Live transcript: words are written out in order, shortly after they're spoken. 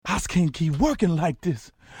I can't keep working like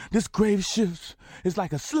this. This grave shift is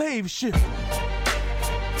like a slave ship.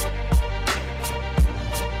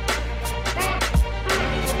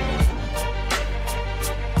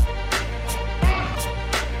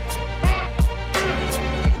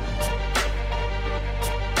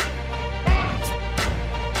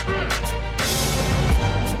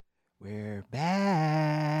 We're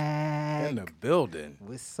back In the building.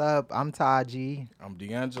 What's up? I'm Taji. I'm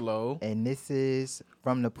D'Angelo. And this is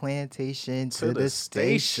From the Plantation to the the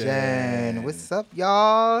Station. Station. What's up,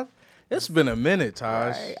 y'all? It's been a minute,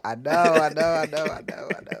 Taj. Right. I know.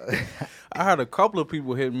 I heard a couple of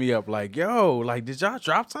people hit me up like, yo, like, did y'all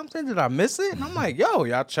drop something? Did I miss it? And I'm like, yo,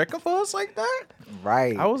 y'all checking for us like that?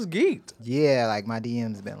 Right. I was geeked. Yeah, like my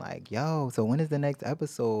DM's been like, yo, so when is the next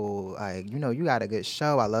episode? Like, you got a good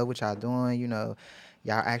show. I love what y'all doing.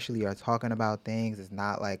 Y'all actually are talking about things. It's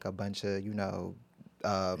not like a bunch of, what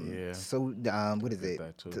is it?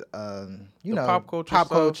 That too. The pop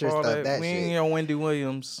culture stuff. That we shit. ain't on Wendy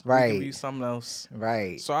Williams. Right. We can be something else.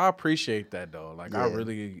 Right. So I appreciate that though. Like I Yeah.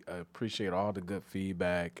 really appreciate all the good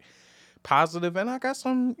feedback, positive, and I got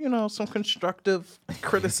some, some constructive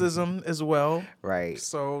criticism as well. Right.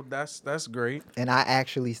 So that's great. And I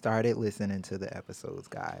actually started listening to the episodes,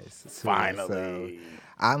 guys. Finally. So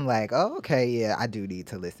I'm like, oh, okay, yeah, I do need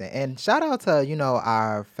to listen. And shout out to,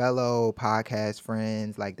 our fellow podcast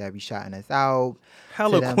friends like that be shouting us out.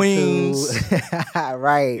 Hella queens.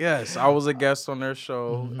 Right. Yes, I was a guest on their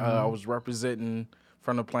show. I was representing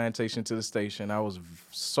From the Plantation to the Station. That was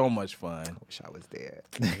so much fun. I wish I was there.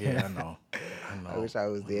 Yeah, I know. I wish I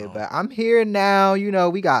was there. But I'm here now.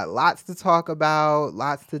 We got lots to talk about,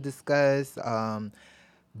 lots to discuss.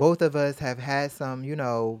 Both of us have had some,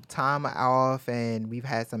 time off, and we've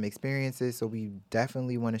had some experiences. So we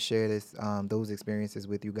definitely want to share those experiences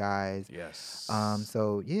with you guys. Yes.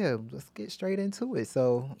 So yeah, let's get straight into it.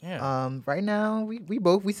 So Yeah. right now we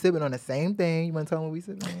sipping on the same thing. You want to tell me what we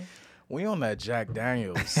sipping on? We on that Jack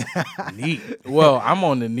Daniels neat. Well, I'm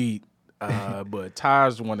on the neat, but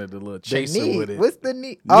Ty's wanted a little chaser neat. with it. What's the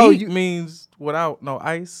neat? Neat means without no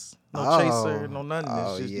ice, no chaser, no nothing.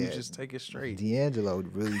 Oh, You just take it straight. D'Angelo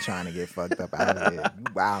really trying to get fucked up out of it. You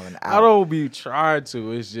wilding out. I don't be trying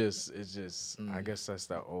to. It's just. I guess that's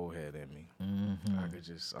that old head in me. Mm-hmm.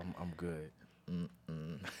 I'm good.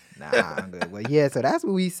 Nah, I'm good. Well, yeah. So that's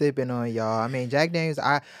what we sipping on, y'all. I mean, Jack Daniels.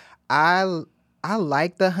 I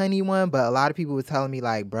like the honey one, but a lot of people were telling me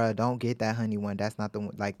like, bruh, don't get that honey one. That's not the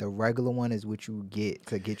one. Like the regular one is what you get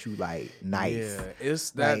to get you like nice. Yeah, it's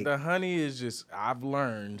that the honey is just. I've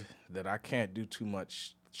learned that I can't do too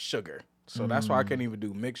much sugar, so that's why I can't even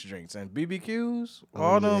do mixed drinks and BBQs.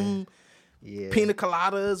 All them pina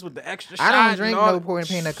coladas with the extra shot. I don't drink no pouring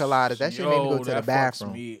pina coladas. That shit made me go to the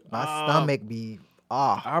bathroom. My stomach be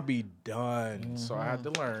off. I'll be done. So I had to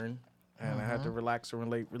learn. And I had to relax and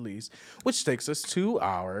relate release, which takes us to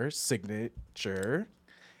our signature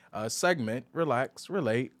segment, Relax,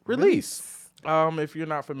 Relate, Release. If you're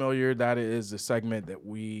not familiar, that is a segment that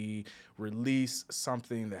we release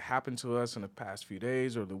something that happened to us in the past few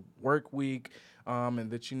days or the work week,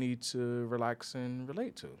 and that you need to relax and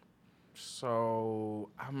relate to.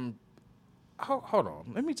 So hold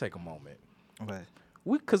on. Let me take a moment.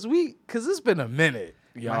 What? Cause it's been a minute.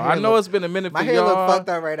 Y'all, I know it's been a minute for y'all. My hair look fucked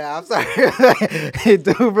up right now. I'm sorry. It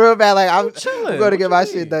do real bad. Like I'm going to get my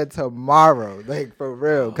shit done tomorrow. Like for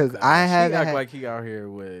real. Because I haven't. He act like he out here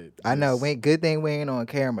with. I know. Good thing we ain't on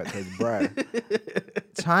camera. Because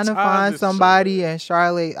bruh, trying to find somebody in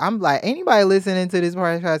Charlotte. I'm like, anybody listening to this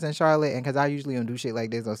podcast in Charlotte, and because I usually don't do shit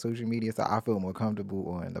like this on social media, so I feel more comfortable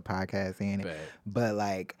on the podcast saying it. But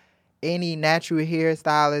like, any natural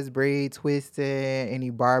hairstylists, braid twisting, any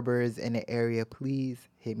barbers in the area, please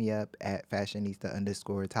hit me up at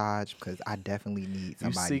fashionista_Taj because I definitely need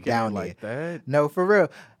somebody down there. Like that? No, for real.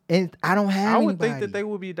 And I don't have I would anybody. think that they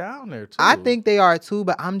would be down there too. I think they are too,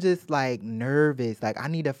 but I'm just like nervous. Like I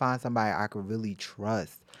need to find somebody I could really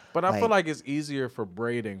trust. But I feel like it's easier for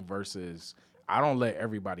braiding versus I don't let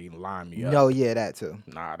everybody line me up. No, yeah, that too.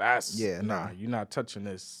 Nah, you're not touching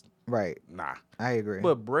this. Right. Nah. I agree.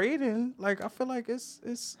 But braiding, like I feel like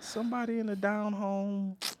it's somebody in a down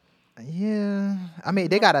home. Yeah. I mean,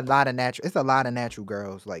 they got a lot of natural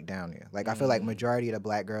girls like down there. Like I feel like majority of the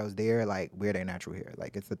black girls there like wear their natural hair.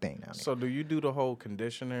 Like it's a thing down there. So do you do the whole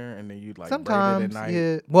conditioner and then you like sometimes braid it at night?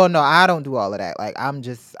 Yeah. Well, no, I don't do all of that. Like I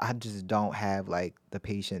just don't have like the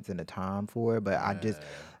patience and the time for it, but I just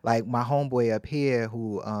like my homeboy up here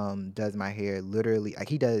who does my hair literally like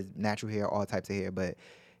he does natural hair, all types of hair, but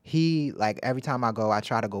he like every time I go, I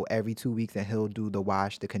try to go every 2 weeks, and he'll do the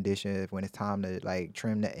wash, the condition when it's time to like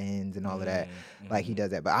trim the ends and all of that. Like he does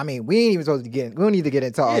that. But I mean, we ain't even supposed to get. We don't need to get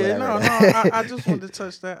into all of that. No, right I just wanted to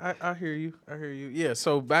touch that. I hear you. Yeah.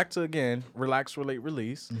 So back to again, relax, relate,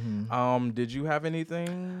 release. Did you have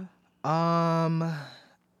anything?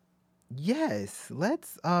 Yes.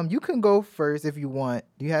 Let's. You can go first if you want.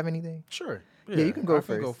 Do you have anything? Sure. Yeah, you can go I first.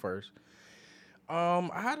 Can go first.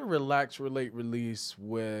 I had a relax, relate, release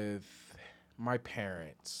with my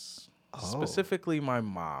parents, specifically my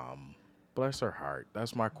mom. Bless her heart.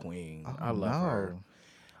 That's my queen. I love her.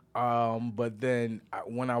 But then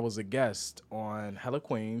when I was a guest on Hella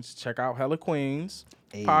Queens, check out Hella Queens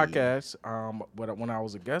podcast. But when I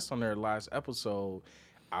was a guest on their last episode,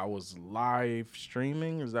 I was live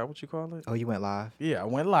streaming. Is that what you call it? Oh, you went live? Yeah, I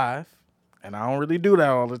went live. And I don't really do that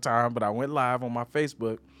all the time, but I went live on my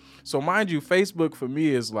Facebook. So mind you, Facebook for me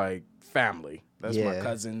is like family. That's my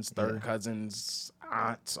cousins, third cousins,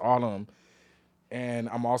 aunts, all of them. And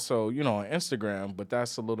I'm also, on Instagram, but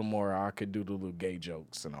that's a little more, I could do the little gay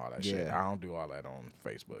jokes and all that shit. I don't do all that on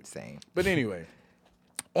Facebook. Same. But anyway,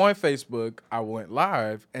 on Facebook, I went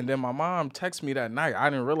live, and then my mom texted me that night. I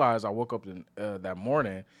didn't realize I woke up the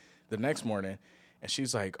next morning, and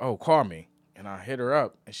she's like, oh, call me. And I hit her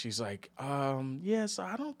up, and she's like, so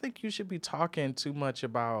I don't think you should be talking too much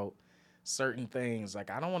about certain things.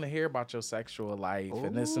 Like, I don't want to hear about your sexual life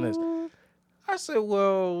and this and this. I said,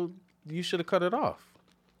 well, you should have cut it off.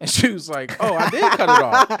 And she was like, oh, I did cut it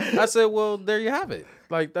off. I said, well, there you have it.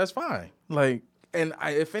 Like, that's fine. Like, and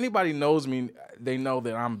if anybody knows me, they know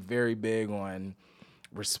that I'm very big on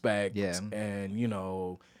respect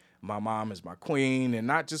and, my mom is my queen, and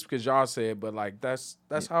not just because y'all said, but like that's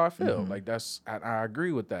how I feel. Like I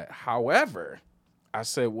agree with that. However, I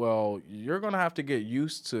said, well, you're gonna have to get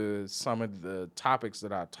used to some of the topics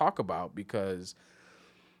that I talk about because,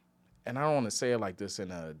 and I don't want to say it like this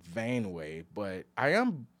in a vain way, but I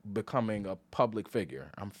am becoming a public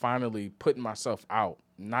figure. I'm finally putting myself out,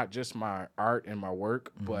 not just my art and my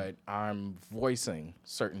work, but I'm voicing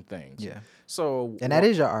certain things. Yeah. So, and that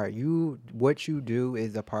is your art. What you do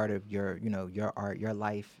is a part of your, your art. Your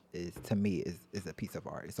life is, to me, is a piece of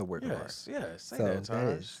art. It's a work of art. Yes, say that,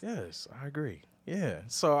 Taj. Yes, I agree. Yeah.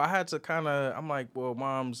 So I had to I'm like, well,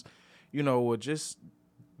 moms, would just,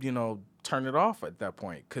 turn it off at that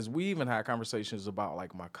point. Because we even had conversations about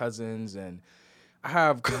like my cousins, and I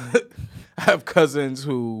have cousins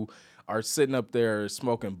who are sitting up there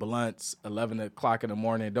smoking blunts 11 o'clock in the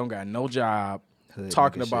morning, don't got no job,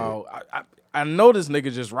 talking about, I know this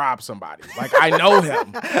nigga just robbed somebody. Like, I know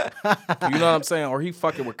him. You know what I'm saying? Or he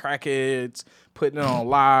fucking with crackheads, putting it on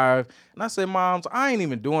live. And I said, moms, I ain't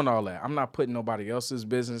even doing all that. I'm not putting nobody else's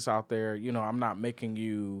business out there. I'm not making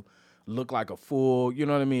you look like a fool. You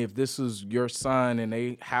know what I mean? If this is your son and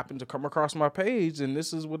they happen to come across my page, and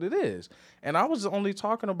this is what it is. And I was only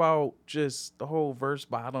talking about just the whole verse,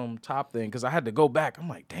 bottom, top thing, because I had to go back. I'm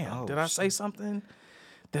like, damn, did I say something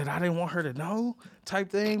that I didn't want her to know type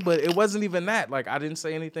thing? But it wasn't even that. Like, I didn't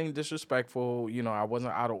say anything disrespectful. I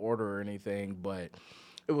wasn't out of order or anything, but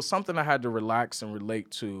it was something I had to relax and relate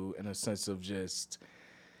to in a sense of just,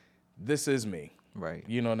 this is me. Right.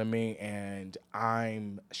 You know what I mean? And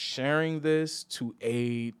I'm sharing this to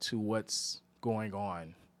aid to what's going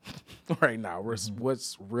on right now.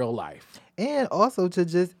 What's real life. And also to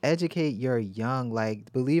just educate your young,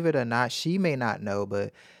 like, believe it or not, she may not know,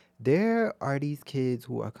 but there are these kids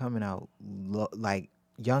who are coming out like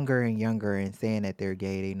younger and younger and saying that they're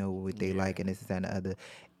gay. They know what they like and this and the other.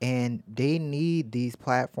 And they need these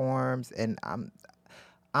platforms. And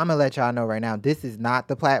I'm gonna let y'all know right now, this is not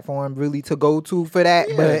the platform really to go to for that.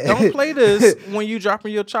 Yeah, but don't play this when you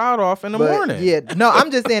dropping your child off in the morning. Yeah, no,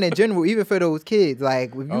 I'm just saying in general, even for those kids,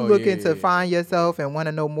 like if you looking to find yourself and want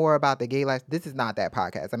to know more about the gay life, this is not that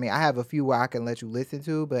podcast. I mean, I have a few where I can let you listen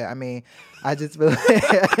to, but I mean, I just feel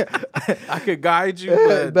I could guide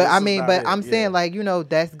you, but I mean, but I'm saying like,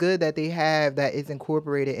 that's good that they have that it's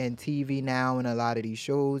incorporated in TV now and a lot of these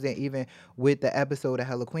shows, and even with the episode of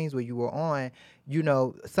Hella Queens where you were on,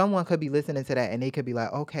 someone could be listening to that and they could be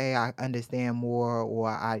like, okay, I understand more, or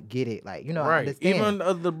I get it. Like, I understand.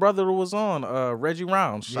 Even the brother who was on, Reggie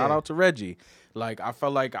Rounds, shout out to Reggie. Like, I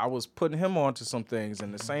felt like I was putting him on to some things,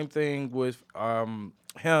 and the same thing with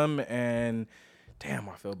him and, damn,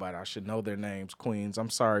 I feel bad. I should know their names, Queens. I'm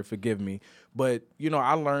sorry, forgive me. But,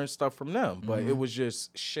 I learned stuff from them. But it was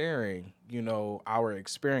just sharing, our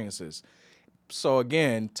experiences. So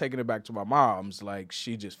again, taking it back to my mom's, like,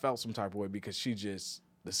 she just felt some type of way because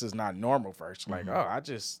this is not normal for her. She's like, oh, I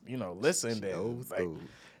just, listened and old like, school.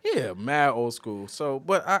 yeah, mad old school. So,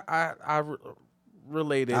 but I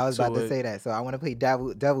related. I was about to it. say that. So I want to play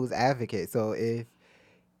devil's advocate. So if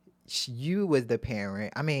you was the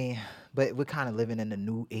parent, I mean, but we're kind of living in a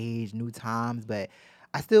new age, new times, but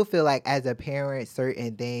I still feel like as a parent,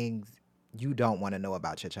 certain things you don't want to know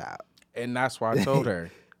about your child. And that's why I told her,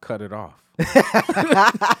 cut it off.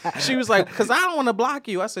 She was like, because I don't want to block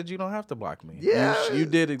you. I said, you don't have to block me. Yeah. You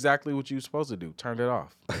did exactly what you were supposed to do. Turned it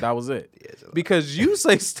off. That was it. Because you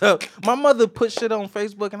say stuff. My mother put shit on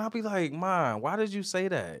Facebook and I'll be like, Mom, why did you say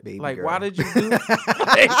that? Baby like, girl. why did you do that?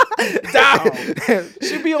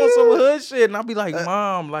 She be on some hood shit and I'll be like,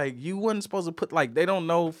 Mom, like, you wasn't supposed to put, like, they don't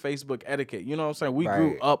know Facebook etiquette. You know what I'm saying? We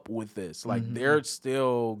grew up with this. Like, they're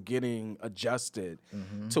still getting adjusted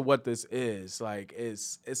to what this is. Like,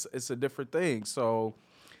 it's a different thing. So,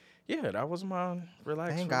 yeah, that was my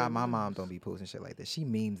relax. Thank God my mom don't be posting shit like this. She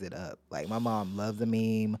memes it up. Like, my mom loves a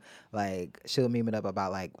meme. Like, she'll meme it up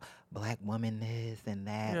about, like, black woman this and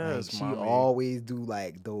that. Yes, like, she mommy. always do,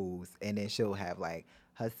 like, those. And then she'll have, like,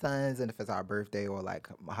 her sons, and if it's our birthday, or, like,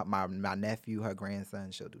 my nephew, her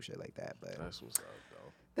grandson, she'll do shit like that. But that's what's up,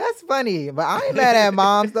 though. that's funny. But I ain't mad at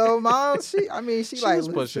moms, though. Moms, she like, was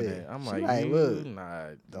pushing listen. it. I'm She like, look,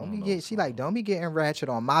 don't be getting ratchet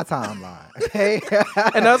on my timeline. Okay.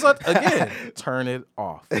 And that's what, again, turn it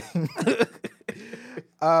off.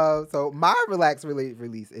 So my relax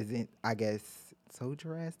release isn't, I guess, so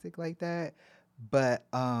drastic like that. But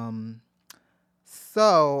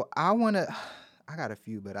so I got a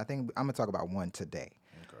few, but I think I'm gonna talk about one today.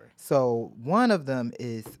 Okay. So one of them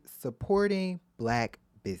is supporting black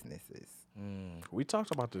businesses. We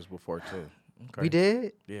talked about this before too. Okay. We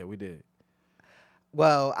did? Yeah, we did.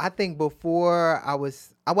 Well, I think before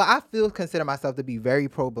I consider myself to be very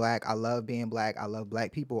pro-black. I love being black. I love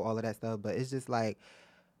black people, all of that stuff. But it's just like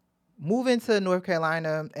moving to North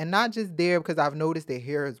Carolina, and not just there because I've noticed it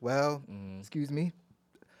here as well. Excuse me.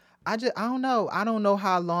 I don't know. I don't know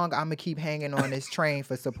how long I'm gonna keep hanging on this train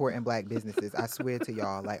for supporting black businesses. I swear to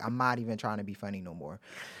y'all, like, I'm not even trying to be funny no more.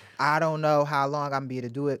 I don't know how long I'm gonna be able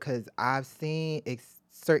to do it because I've seen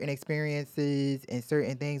certain experiences and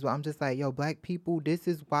certain things where I'm just like, yo, black people, this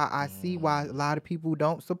is why I see why a lot of people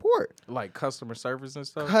don't support. Like customer service and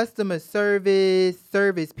stuff? Customer service,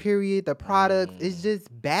 period. The products, it's just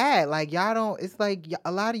bad. Like, y'all don't, it's like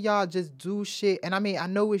a lot of y'all just do shit. And I mean, I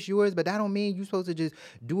know it's yours, but that don't mean you're supposed to just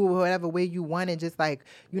do it whatever way you want and just like,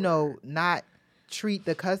 you know, not treat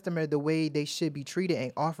the customer the way they should be treated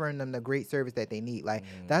and offering them the great service that they need. Like,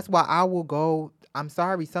 that's why I will go, I'm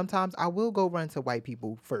sorry, sometimes I will go run to white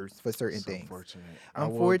people first for certain things.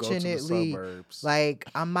 Unfortunately, like,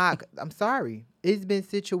 I'm sorry. It's been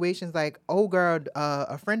situations like,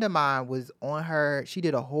 a friend of mine was she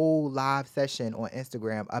did a whole live session on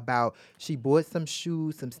Instagram about, she bought some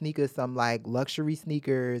shoes, some sneakers, some like luxury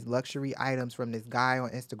sneakers, luxury items from this guy on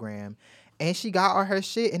Instagram. And she got all her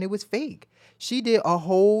shit and it was fake. She did a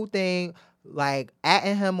whole thing like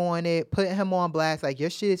atting him on it, putting him on blast, like,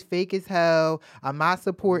 your shit is fake as hell. I'm not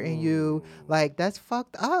supporting you. Like, that's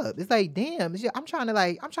fucked up. It's like, damn, I'm trying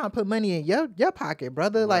to put money in your pocket,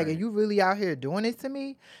 brother. Like, are you really out here doing this to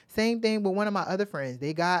me? Same thing with one of my other friends.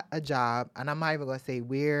 They got a job, and I'm not even gonna say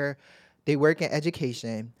where. They work in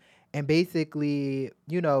education. And basically,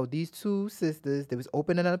 you know, these two sisters, they was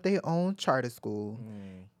opening up their own charter school.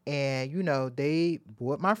 And, you know, they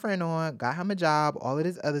brought my friend on, got him a job, all of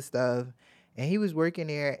this other stuff. And he was working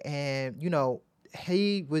there. And, you know,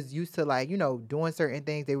 he was used to, like, you know, doing certain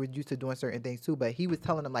things. They were used to doing certain things, too. But he was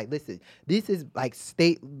telling them, like, listen, this is, like,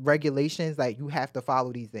 state regulations. Like, you have to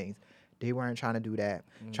follow these things. They weren't trying to do that.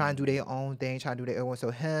 Trying to do their own thing, trying to do their own. So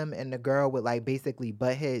him and the girl would, like, basically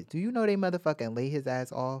butt heads. Do you know they motherfucking lay his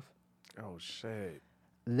ass off? Oh, shit.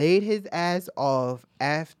 Laid his ass off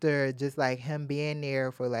after just like him being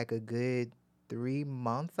there for like a good 3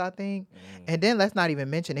 months, I think. And then let's not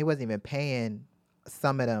even mention they wasn't even paying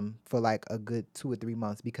some of them for like a good 2 or 3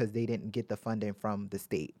 months because they didn't get the funding from the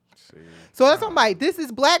state. So that's I'm like, this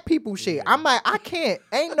is black people shit. I'm like, I can't.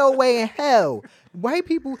 Ain't no way in hell. White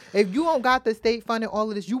people, if you don't got the state funding all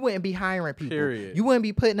of this, you wouldn't be hiring people. Period. You wouldn't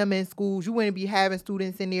be putting them in schools. You wouldn't be having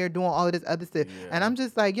students in there doing all of this other stuff. And I'm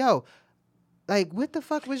just like, yo, like, what the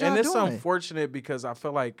fuck was y'all doing? And it's unfortunate because I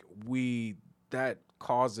feel like that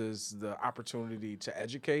causes the opportunity to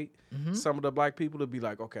educate some of the black people to be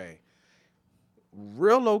like, okay,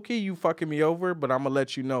 real low key, you fucking me over, but I'm gonna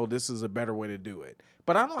let you know this is a better way to do it.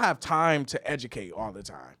 But I don't have time to educate all the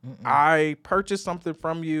time. I purchased something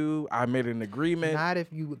from you. I made an agreement. Not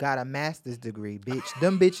if you got a master's degree, bitch.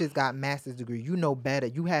 Them bitches got master's degree. You know better.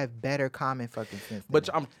 You have better common fucking sense. But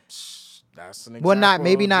that's an example. Well,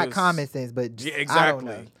 maybe of not just, common sense, but just, yeah,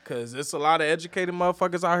 exactly. Because it's a lot of educated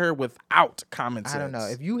motherfuckers out here without common sense. I don't know.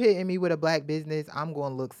 If you hitting me with a black business, I'm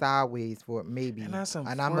gonna look sideways for maybe, and that's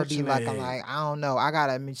unfortunate. and I'm gonna be like, I don't know. I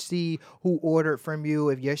gotta see who ordered from you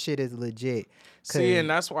if your shit is legit. See, and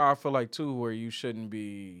that's why I feel like too, where you shouldn't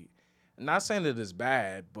be. Not saying that it's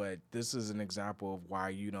bad, but this is an example of why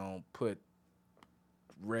you don't put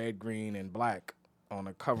red, green, and black on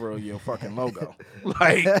the cover of your fucking logo.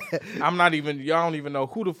 Like, I'm not even, y'all don't even know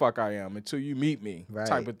who the fuck I am until you meet me, right.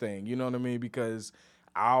 type of thing. You know what I mean? Because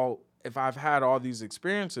if I've had all these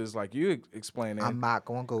experiences like you explaining, I'm not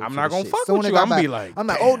gonna go. I'm not gonna shit. fuck with you. I'm gonna be like, I'm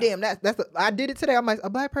like, oh damn, that's I did it today. I'm like, a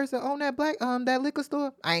black person own that liquor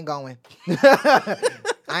store. I ain't going.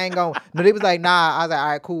 I ain't going. No, they was like, nah. I was like, all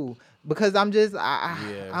right, cool. Because I'm just,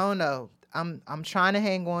 I don't know. I'm trying to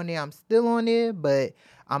hang on there. I'm still on there, but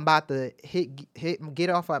I'm about to get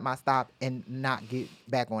off at my stop and not get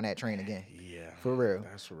back on that train again. Yeah, for real.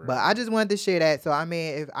 That's real. But I just wanted to share that. So I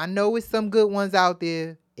mean, if I know it's some good ones out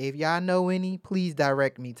there, if y'all know any, please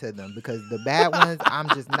direct me to them because the bad ones I'm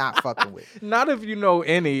just not fucking with. Not if you know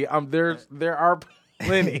any. There are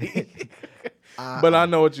plenty. But I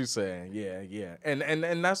know what you're saying. Yeah.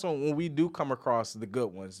 And that's when we do come across the good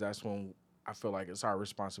ones, that's when I feel like it's our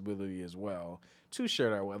responsibility as well to share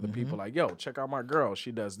that with other people. Like, yo, check out my girl.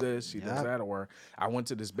 She does this, she does that. Or I went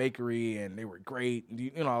to this bakery and they were great.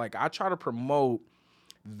 You know, like I try to promote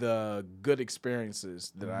the good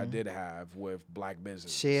experiences that I did have with black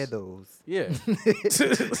business. Share those. Yeah.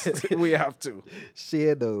 We have to.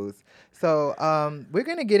 Share those. So we're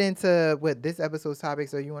going to get into what this episode's topic.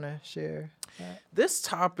 So you want to share that? This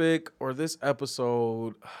topic or this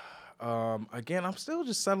episode, again, I'm still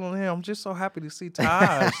just settling in. I'm just so happy to see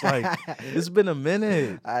Taj. Like, it's been a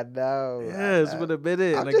minute. I know. Yeah, it's been a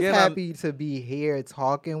minute. I'm just happy to be here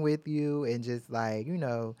talking with you and just like, you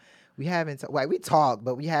know, we haven't we talked,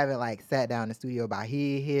 but we haven't like sat down in the studio about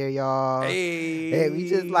here, y'all. Hey, and we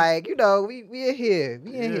just like, you know, we in here,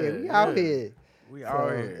 we out here. We out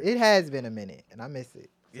here. It has been a minute, and I miss it.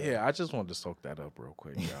 So. Yeah, I just wanted to soak that up real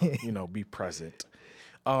quick. You know, be present.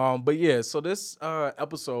 But yeah, so this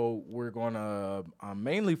episode we're gonna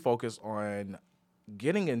mainly focus on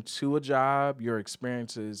getting into a job, your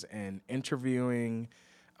experiences, and interviewing,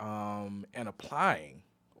 and applying.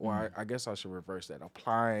 Or I guess I should reverse that: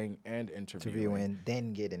 applying and interviewing,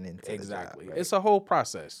 then getting into exactly. The job, right? It's a whole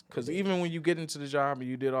process because even when you get into the job and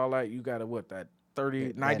you did all that, you gotta that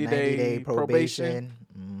 90 day probation.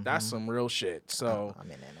 That's some real shit. So I'm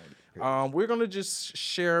in that we're gonna just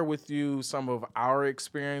share with you some of our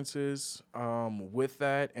experiences with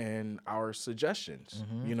that and our suggestions.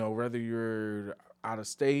 You know, whether you're out of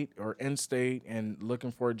state or in state and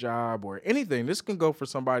looking for a job or anything, this can go for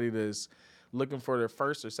somebody that's looking for their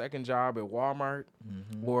first or second job at Walmart,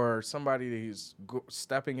 or somebody who's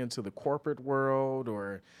stepping into the corporate world,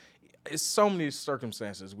 or it's so many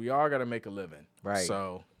circumstances. We all got to make a living, right?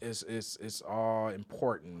 So it's all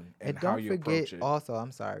important and how you approach it. Also,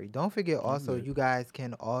 I'm sorry. Don't forget. Also, you guys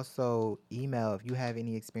can also email if you have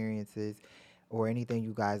any experiences or anything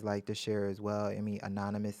you guys like to share as well. I mean,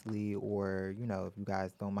 anonymously, or, you know, if you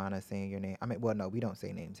guys don't mind us saying your name. I mean, well, no, we don't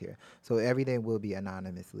say names here. So everything will be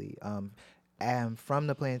anonymously. And from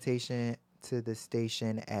the plantation to the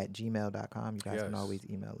station at gmail.com. You guys can always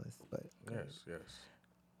email us. But yes.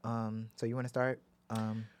 So you want to start?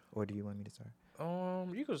 Or do you want me to start?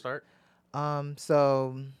 You can start.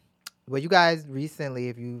 So, well, you guys recently,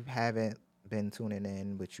 if you haven't been tuning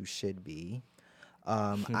in, which you should be,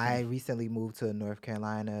 I recently moved to North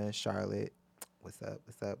Carolina, Charlotte. What's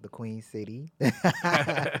up? The Queen City.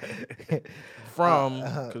 From,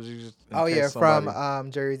 because you just from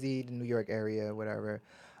Jersey, the New York area, whatever.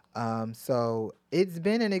 So it's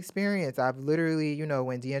been an experience. I've literally, you know,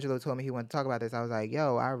 when D'Angelo told me he wanted to talk about this, I was like,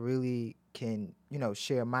 yo, I really can, you know,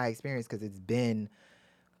 share my experience because it's been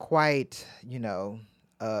quite, you know,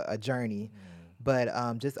 a journey.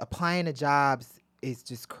 But just applying to jobs is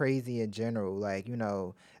just crazy in general. Like, you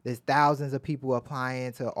know, there's thousands of people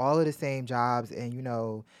applying to all of the same jobs, and, you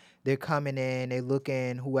know, they're coming in, they're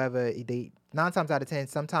looking, whoever they 9 times out of 10,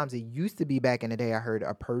 sometimes it used to be back in the day, I heard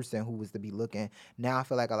a person who was to be looking. Now I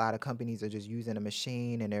feel like a lot of companies are just using a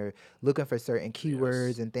machine and they're looking for certain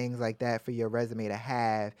keywords and things like that for your resume to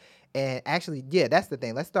have. And actually, yeah, that's the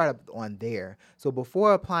thing. Let's start up on there. So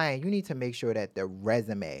before applying, you need to make sure that the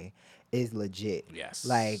resume is legit. Yes.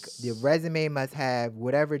 Like, the resume must have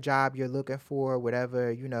whatever job you're looking for,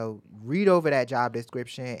 whatever, you know, read over that job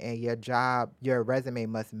description, and your resume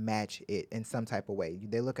must match it in some type of way.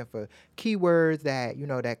 They're looking for keywords that, you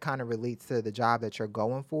know, that kind of relates to the job that you're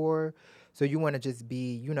going for. So you want to just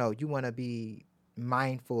be, you know, you want to be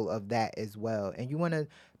mindful of that as well. And you want to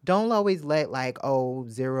don't always let like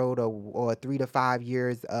 0 to or 3 to 5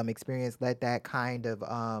 years experience let that kind of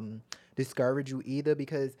discourage you either,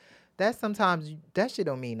 because that sometimes that shit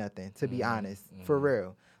don't mean nothing, to be honest, for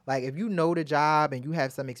real. Like if you know the job and you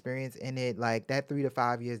have some experience in it, like that 3 to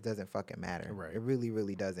 5 years doesn't fucking matter. Right. It really,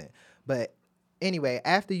 really doesn't. But anyway,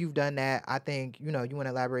 after you've done that, I think, you want to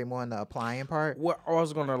elaborate more on the applying part. Well, I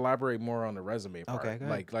was going to elaborate more on the resume part. Okay,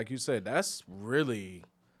 go ahead. Like you said, that's really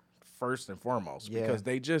first and foremost, because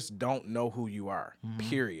they just don't know who you are,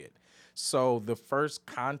 period. So the first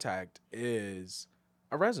contact is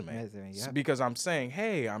a resume. Because I'm saying,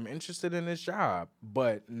 hey, I'm interested in this job,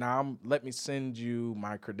 but now let me send you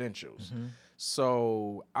my credentials.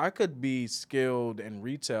 So I could be skilled in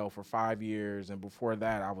retail for 5 years, and before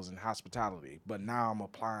that I was in hospitality, but now I'm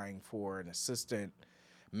applying for an assistant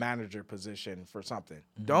manager position for something.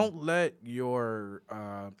 Don't let your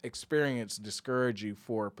experience discourage you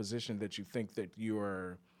for a position that you think that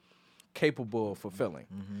you're capable of fulfilling.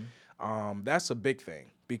 That's a big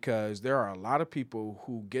thing, because there are a lot of people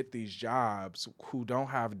who get these jobs who don't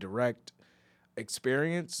have direct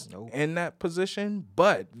experience in that position,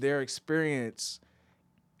 but their experience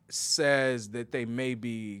says that they may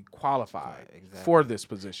be qualified for this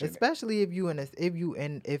position. Especially if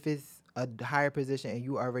it's a higher position and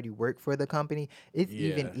you already work for the company, it's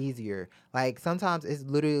even easier. Like sometimes it's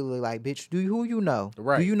literally like, bitch, who you know?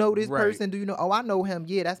 Right. Do you know this person? Do you know? Oh, I know him.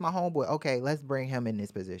 Yeah, that's my homeboy. Okay, let's bring him in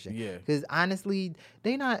this position. Yeah. Because honestly,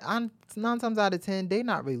 9 times out of 10, they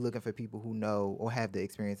not really looking for people who know or have the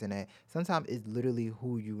experience in that. Sometimes it's literally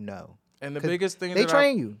who you know. And the biggest thing they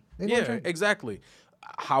train you. Exactly.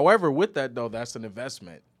 However, with that though, that's an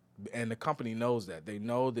investment, and the company knows that. They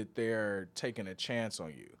know that they're taking a chance on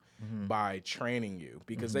you by training you,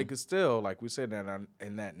 because they could still, like we said,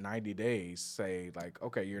 in that 90 days, say like,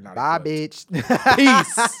 okay, you're not bye, equipped. bitch.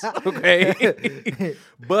 Peace. Okay.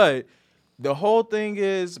 But the whole thing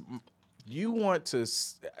is, you want to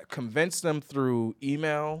convince them through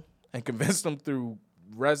email and convince them through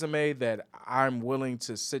resume that I'm willing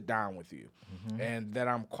to sit down with you and that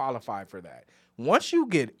I'm qualified for that. Once you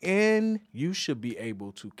get in, you should be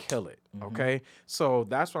able to kill it. Okay. So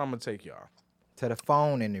that's what I'm going to take y'all to the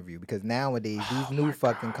phone interview, because nowadays these new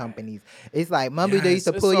fucking companies, it's like, remember they used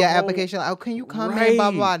to pull your application like, oh, can you come in, blah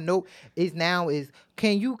blah. Nope.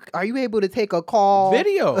 Are you able to take a call?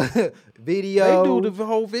 Video. They do the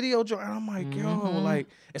whole video joint. I'm like, yo, like,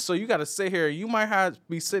 and so you got to sit here. You might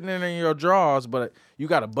be sitting in your drawers, but you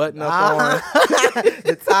got a button up on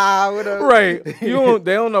the tie with a right.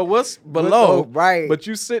 They don't know what's below, right? But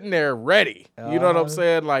you sitting there ready. You know what I'm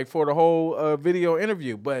saying? Like for the whole video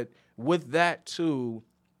interview. But with that too,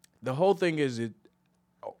 the whole thing is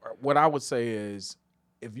what I would say is,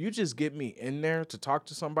 if you just get me in there to talk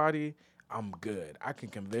to somebody, I'm good. I can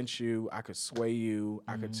convince you. I could sway you.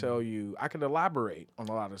 I could tell you. I can elaborate on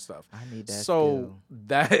a lot of stuff. I need that. So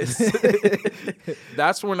that's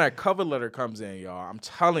when that cover letter comes in, y'all. I'm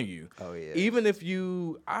telling you. Oh yeah. Even if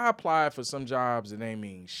I applied for some jobs and they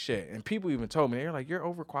mean shit, and people even told me, they're like, you're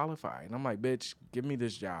overqualified, and I'm like, bitch, give me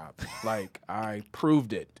this job. Like, I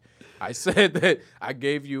proved it. I said that I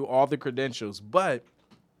gave you all the credentials, but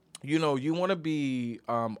you want to be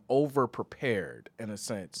over prepared in a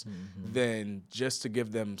sense than just to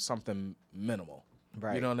give them something minimal.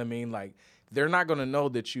 Right. You know what I mean? Like, they're not going to know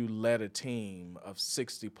that you led a team of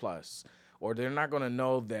 60 plus, or they're not going to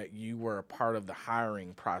know that you were a part of the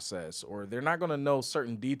hiring process, or they're not going to know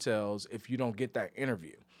certain details if you don't get that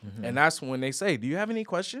interview. And that's when they say, do you have any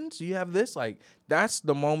questions? Do you have this? Like, that's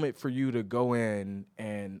the moment for you to go in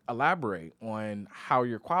and elaborate on how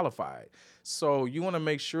you're qualified. So you want to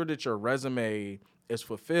make sure that your resume is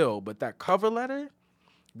fulfilled. But that cover letter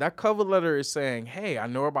is saying, hey, I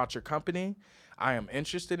know about your company. I am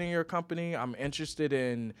interested in your company. I'm interested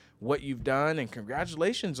in what you've done, and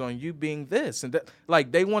congratulations on you being this. And that,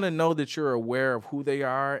 like, they want to know that you're aware of who they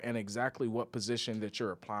are and exactly what position that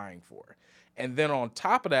you're applying for. And then on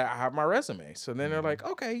top of that, I have my resume. So then they're like,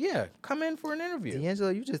 okay, yeah, come in for an interview. D'Angelo,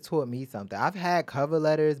 you just taught me something. I've had cover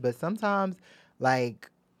letters, but sometimes, like,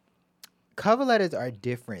 cover letters are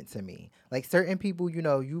different to me. Like, certain people,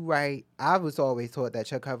 you write. I was always taught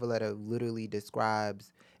that your cover letter literally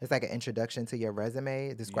describes, it's like an introduction to your resume.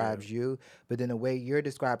 It describes you. But then the way you're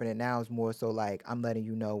describing it now is more so like, I'm letting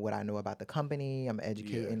you know what I know about the company. I'm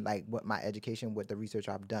educating, like, what my education, what the research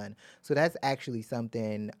I've done. So that's actually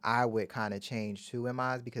something I would kind of change too in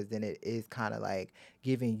mine, because then it is kind of like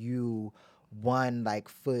giving you one, like,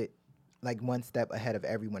 foot like one step ahead of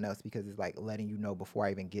everyone else because it's like letting you know before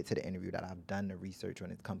I even get to the interview that I've done the research on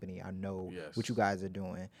this company. I know what you guys are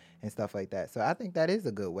doing and stuff like that. So I think that is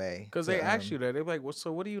a good way. Because they ask you that. They're like, well,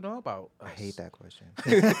 so what do you know about us? I hate that question.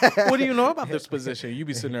 What do you know about this position? You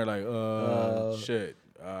be sitting there like, shit.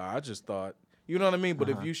 I just thought, you know what I mean? But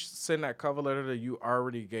if you send that cover letter that you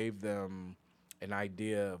already gave them an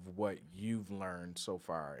idea of what you've learned so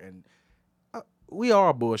far. And we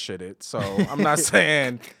all bullshitted, so I'm not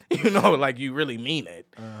saying, like you really mean it.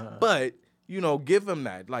 But, give them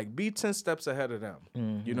that. Like, be 10 steps ahead of them.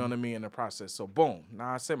 Mm-hmm. You know what I mean? In the process. So, boom. Now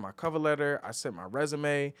I sent my cover letter. I sent my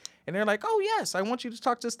resume. And they're like, oh, yes, I want you to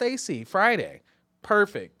talk to Stacy Friday.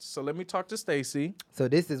 Perfect. So let me talk to Stacy. So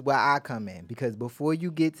this is where I come in, because before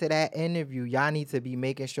you get to that interview, y'all need to be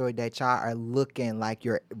making sure that y'all are looking like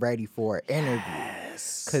you're ready for an interview.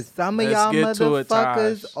 Yes. Because some of y'all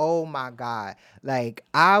motherfuckers, oh my God. Like,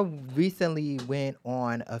 I recently went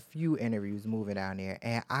on a few interviews moving down there,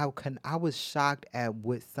 and I was shocked at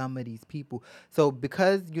what some of these people. So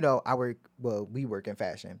because, we work in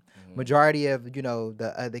fashion. Mm-hmm. Majority of,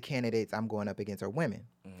 the other candidates I'm going up against are women.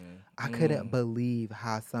 Mm-hmm. I couldn't believe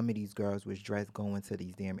how some of these girls was dressed going to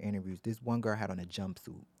these damn interviews. This one girl had on a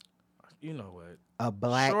jumpsuit. You know what? A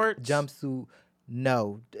black jumpsuit.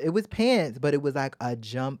 No, it was pants, but it was like a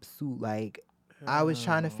jumpsuit. Like, I was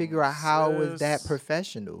trying to figure out how was that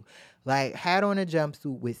professional. Like, had on a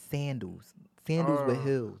jumpsuit with sandals with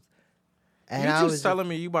heels. And you just telling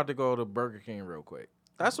me you about to go to Burger King real quick.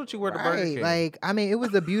 That's what you wear to Burger King. Like, I mean, it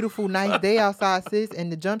was a beautiful, nice day outside, sis,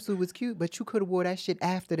 and the jumpsuit was cute, but you could have wore that shit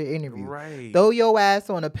after the interview. Right. Throw your ass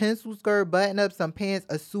on a pencil skirt, button up, some pants,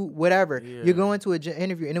 a suit, whatever. Yeah. You're going to an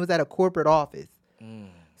interview, and it was at a corporate office.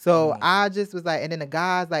 So I just was like, and then the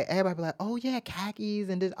guys, like, everybody be like, oh, yeah, khakis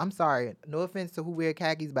and this. I'm sorry. No offense to who wear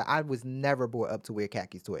khakis, but I was never brought up to wear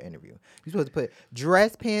khakis to an interview. You're supposed to put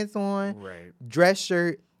dress pants on, dress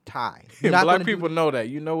shirt, tie. Black people know that.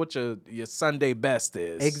 You know what your Sunday best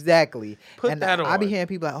is. Exactly. Put that on. I be hearing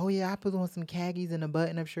people like, oh, yeah, I put on some khakis and a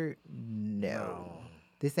button-up shirt. No.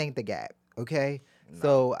 This ain't the Gap, okay? No.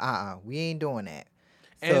 So, we ain't doing that.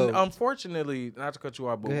 And unfortunately, not to cut you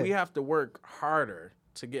off, but we have to work harder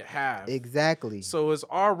to get half. Exactly. So it's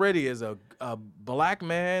already as a black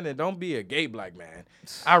man, and don't be a gay black man.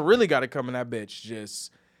 I really got to come in that bitch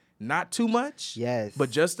just not too much. Yes.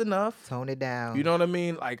 But just enough. Tone it down. You know what I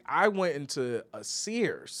mean? Like, I went into a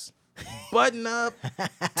Sears, button up,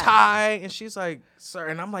 tie, and she's like, sir.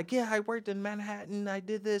 And I'm like, yeah, I worked in Manhattan. I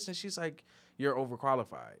did this. And she's like, you're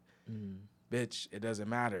overqualified. Bitch, it doesn't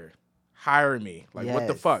matter. Hire me. Like, what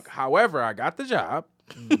the fuck? However, I got the job.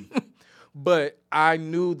 But I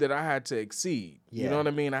knew that I had to exceed. Yeah. You know what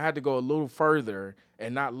I mean? I had to go a little further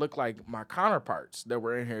and not look like my counterparts that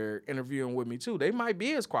were in here interviewing with me too. They might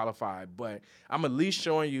be as qualified, but I'm at least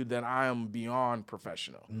showing you that I am beyond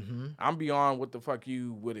professional. Mm-hmm. I'm beyond what the fuck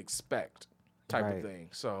you would expect type of thing.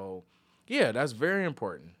 So, yeah, that's very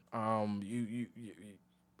important. You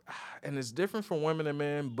and it's different for women and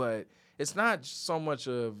men, but it's not so much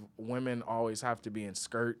of women always have to be in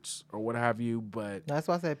skirts or what have you, but... That's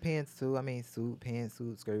why I said pants, too. I mean, suit, pants,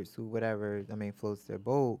 suit, skirt, suit, whatever. I mean, floats their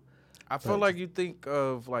boat. I feel like you think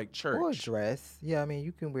of, like, church. Or dress. Yeah, I mean,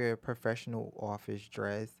 you can wear a professional office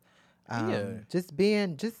dress. Just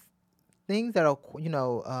things that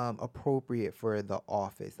are, appropriate for the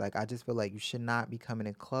office. Like, I just feel like you should not be coming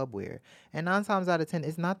in club wear. And 9 times out of 10,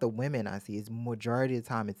 it's not the women I see. It's majority of the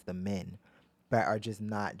time, it's the men that are just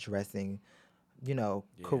not dressing,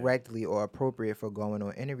 correctly or appropriate for going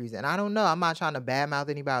on interviews. And I don't know. I'm not trying to badmouth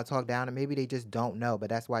anybody or talk down, and maybe they just don't know. But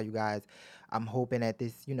that's why you guys, I'm hoping that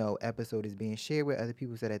this, episode is being shared with other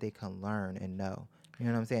people so that they can learn and know. You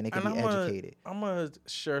know what I'm saying? They can be educated. I'm going to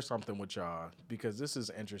share something with y'all because this is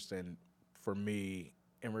interesting for me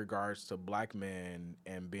in regards to black men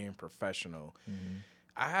and being professional. Mm-hmm.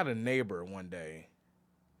 I had a neighbor one day.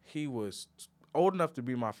 He was old enough to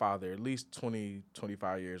be my father, at least 20,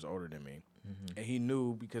 25 years older than me. Mm-hmm. And he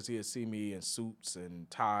knew because he had seen me in suits and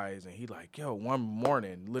ties. And he like, yo, one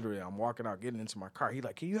morning, literally, I'm walking out, getting into my car. He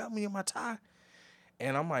like, can you help me in my tie?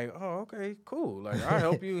 And I'm like, oh, okay, cool. Like, I'll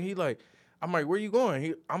help you. And he like, I'm like, where you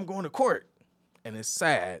going? I'm going to court. And it's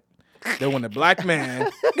sad that when a black man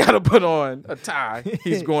got to put on a tie,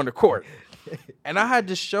 he's going to court. And I had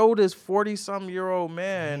to show this 40-some-year-old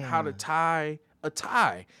man how to tie a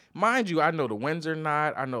tie. Mind you, I know the Windsor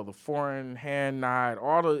knot, I know the foreign hand knot,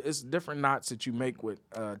 it's different knots that you make with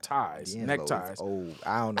ties, neckties. Oh,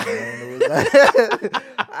 I don't know.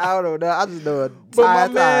 I don't know. I just know a tie. But my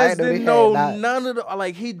man didn't know none of the,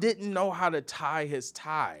 like, he didn't know how to tie his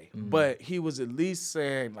tie, but he was at least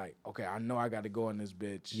saying, like, okay, I know I got to go in this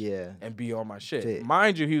bitch and be on my shit.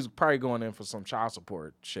 Mind you, he was probably going in for some child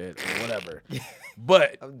support shit or whatever.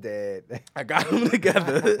 But I'm dead. I got them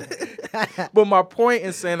together. But my point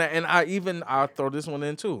in saying that, and I'll throw this one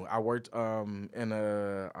in too. I worked in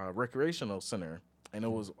a recreational center, and it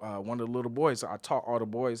was one of the little boys. So I taught all the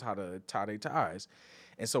boys how to tie their ties.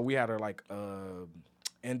 And so we had a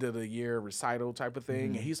end of the year recital type of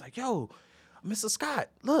thing. And he's like, yo, Mr. Scott,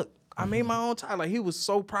 look, I made my own tie. Like, he was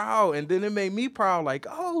so proud. And then it made me proud. Like,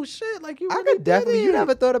 oh shit, like you really I could definitely, you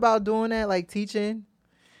never thought about doing that, like teaching?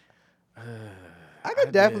 I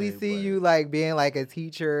could definitely see you like being like a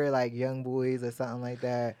teacher, like young boys or something like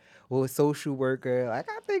that, or a social worker. Like,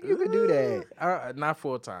 I think you could do that. Not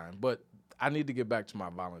full time, but I need to get back to my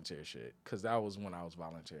volunteer shit, because that was when I was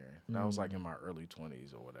volunteering. That was like in my early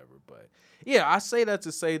 20s or whatever. But yeah, I say that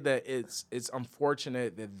to say that it's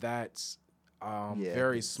unfortunate that that's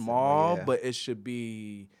very small, but it should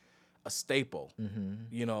be a staple,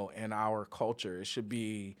 you know, in our culture. It should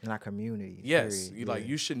be in our community. Yes,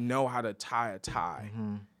 you should know how to tie a tie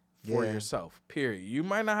for yourself. Period. You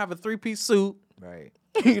might not have a 3-piece suit, right?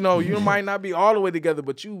 You know, you might not be all the way together,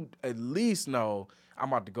 but you at least know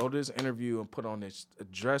I'm about to go to this interview and put on this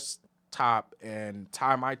dress top and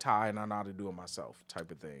tie my tie, and I know how to do it myself, type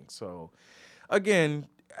of thing. So, again,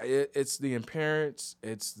 it's the appearance,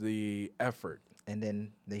 it's the effort. And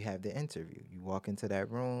then they have the interview. You walk into that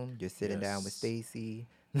room, you're sitting down with Stacey,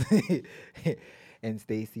 and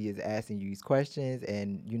Stacey is asking you these questions.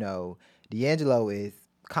 And, you know, D'Angelo is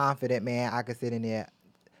confident, man. I could sit in there.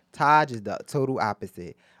 Taj is the total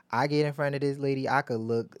opposite. I get in front of this lady, I could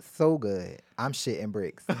look so good. I'm shitting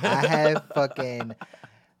bricks. I have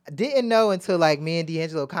didn't know until like me and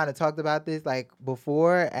D'Angelo kind of talked about this like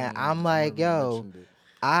before. And I'm like, yo,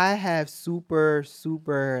 I have super,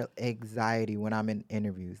 super anxiety when I'm in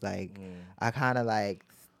interviews. Like, I kind of like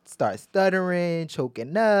start stuttering,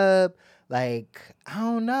 choking up. Like, I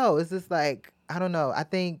don't know. It's just like, I don't know. I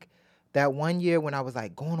think that one year when I was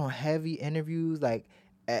like going on heavy interviews, like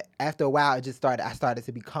after a while, I started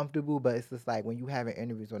to be comfortable. But it's just like when you having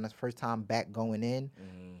interviews, when that's the first time back going in,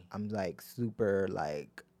 I'm like super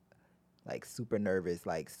super nervous,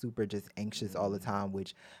 like super just anxious all the time,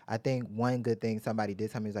 which I think one good thing somebody did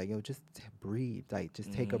tell me is like, yo, just breathe, like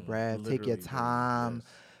just take a breath, take your time.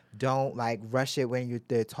 Don't like rush it when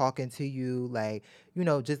they're talking to you. Like, you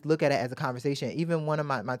know, just look at it as a conversation. Even one of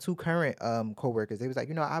my two current coworkers, they was like,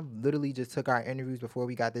 you know, I literally just took our interviews before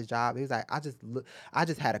we got this job. He was like, I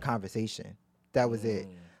just had a conversation. That was it.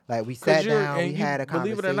 Like, we sat down, we had a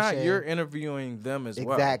conversation. Believe it or not, you're interviewing them as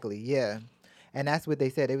well. Exactly, yeah. And that's what they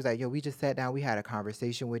said. They was like, yo, we just sat down, we had a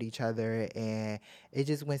conversation with each other, and it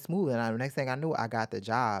just went smooth. And the next thing I knew, I got the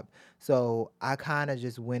job. So I kind of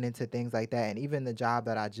just went into things like that. And even the job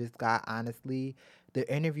that I just got, honestly, the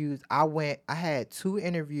interviews, I had 2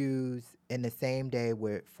 interviews in the same day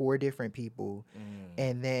with 4 different people.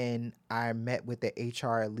 And then I met with the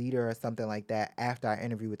HR leader or something like that after I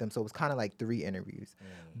interviewed with them. So it was kind of like 3 interviews.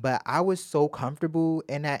 But I was so comfortable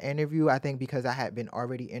in that interview, I think because I had been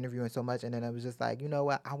already interviewing so much. And then I was just like, you know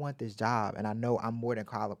what? I want this job. And I know I'm more than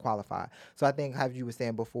qualified. So I think, as you were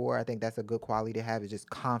saying before, I think that's a good quality to have, is just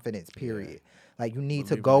confidence, period. Like, you need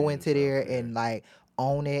to go into there and like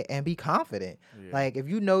own it and be confident. Like, if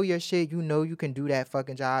you know your shit, you know you can do that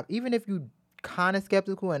fucking job. Even if you kind of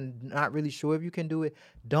skeptical and not really sure if you can do it,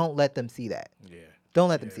 don't let them see that. Don't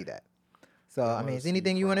let them see that. So, I mean, is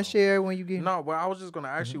anything you want to share when you get... No, but I was just going to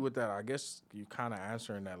ask you with that. I guess you kind of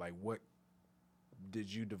answering that, like, what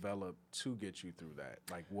did you develop to get you through that?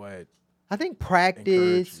 Like, what... I think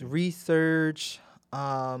practice, research,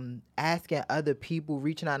 asking other people,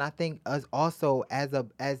 reaching out. And I think us also as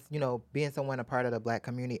you know, being someone a part of the Black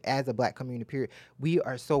community, as a Black community period, we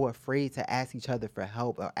are so afraid to ask each other for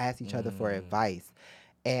help or ask each other for advice.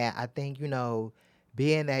 And I think, you know,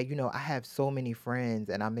 being that, you know, I have so many friends,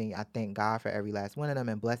 and I mean, I thank God for every last one of them,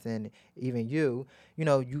 and blessing even you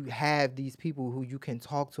know, you have these people who you can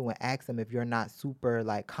talk to and ask them if you're not super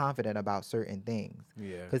like confident about certain things.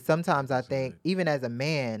 Because sometimes I think, even as a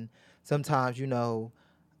man, sometimes, you know,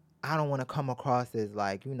 I don't want to come across as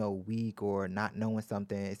like, you know, weak or not knowing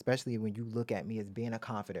something, especially when you look at me as being a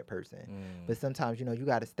confident person. But sometimes, you know, you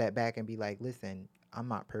got to step back and be like, listen, I'm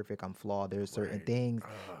not perfect. I'm flawed. There's certain things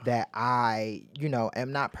that I, you know,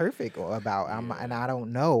 am not perfect about. And I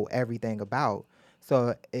don't know everything about.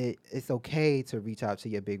 So it's okay to reach out to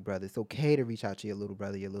your big brother. It's okay to reach out to your little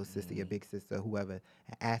brother, your little sister, your big sister, whoever,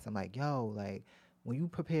 and ask them like, yo, like, when you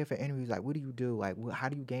prepare for interviews, like, what do you do? Like, how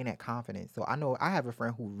do you gain that confidence? So I know I have a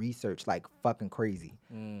friend who research like fucking crazy,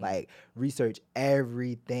 like research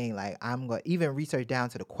everything. Like I'm gonna even research down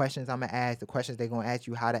to the questions I'm gonna ask, the questions they're gonna ask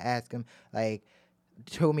you, how to ask them, like.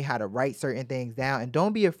 Told me how to write certain things down, and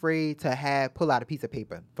don't be afraid to pull out a piece of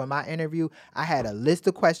paper. For my interview, I had a list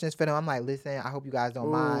of questions for them. I'm like, listen, I hope you guys don't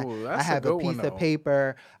mind. I have a piece of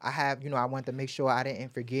paper. I have, I wanted to make sure I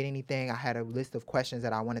didn't forget anything. I had a list of questions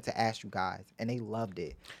that I wanted to ask you guys, and they loved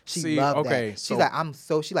it. She loved that. She's like,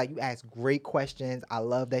 she's like, you asked great questions. I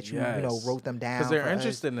love that you, wrote them down. Because they're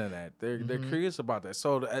interested in that. They're curious about that.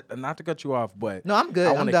 So not to cut you off, but no, I'm good.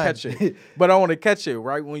 I want to catch it. But I want to catch it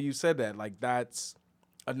right when you said that. Like that's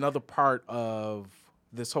another part of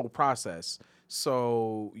this whole process.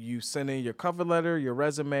 So you send in your cover letter, your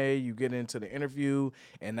resume, you get into the interview,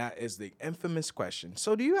 and that is the infamous question.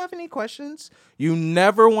 So do you have any questions? You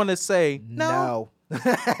never want to say no.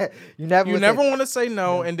 You never want to say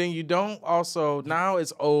no, and then you don't also, now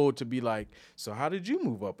it's old to be like, so how did you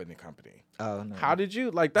move up in the company? Oh no. How did you,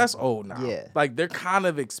 like, that's old now. Yeah. Like they're kind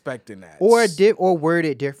of expecting that. Or word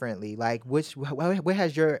it differently. Like what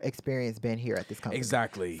has your experience been here at this company?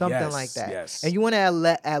 Exactly. Something like that. Yes. And you want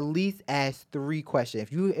to at least ask 3 questions.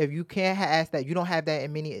 If you can't ask that, you don't have that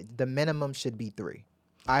in many, the minimum should be 3.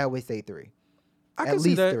 I always say 3. I can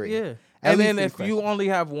see that, 3. Yeah. And then if you only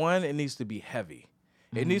have one, it needs to be heavy.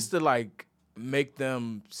 It needs to like make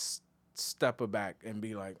them step back and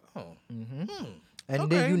be like, oh. And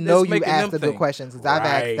then you ask the good questions. Because I've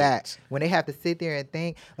asked that. When they have to sit there and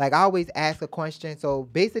think, like I always ask a question. So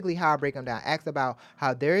basically how I break them down, ask about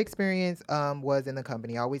how their experience was in the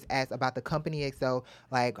company. I always ask about the company itself,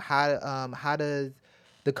 like how does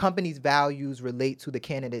the company's values relate to the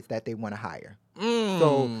candidates that they want to hire.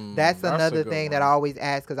 So that's another thing that I always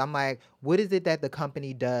ask, because I'm like, what is it that the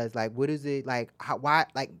company does? Like, what is it like? Why?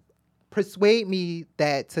 Like, persuade me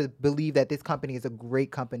to believe that this company is a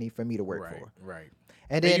great company for me to work for. Right.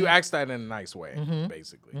 And then you ask that in a nice way,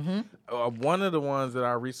 basically. One of the ones that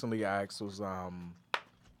I recently asked was,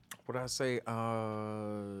 what did I say?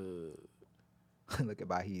 Look at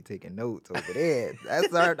Bahi taking notes over there.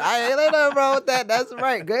 That's our. I ain't nothing wrong with that. That's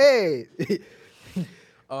right. Go ahead.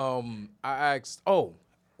 I asked,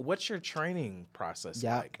 what's your training process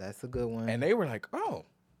like? Yeah, that's a good one. And they were like, oh.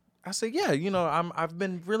 I said, yeah, I've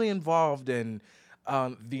been really involved in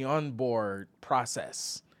the onboard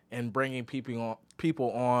process and bringing people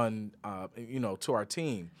on, to our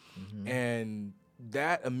team. And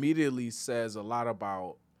that immediately says a lot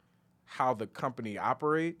about how the company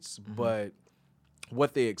operates, but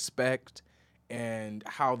what they expect and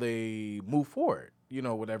how they move forward,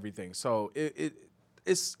 with everything. So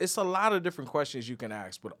it's a lot of different questions you can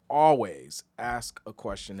ask, but always ask a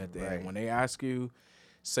question at the end. When they ask you,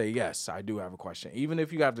 say, yes, I do have a question. Even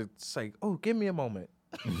if you got to say, oh, give me a moment.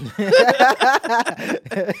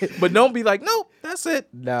 But don't be like, no, that's it.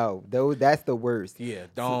 No, that's the worst. Yeah,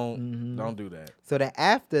 don't do that. So then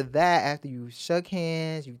after you shook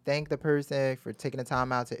hands, you thank the person for taking the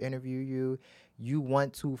time out to interview you, you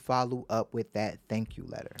want to follow up with that thank you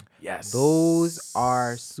letter. Yes. Those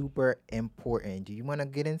are super important. Do you want to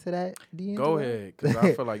get into that? Go ahead, because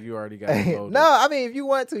I feel like you already got it loaded. No, I mean, if you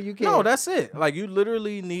want to, you can. No, that's it. Like, you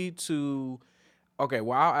literally need to... Okay,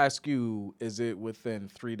 well, I'll ask you, is it within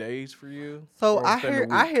 3 days for you? So I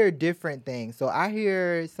hear different things. So I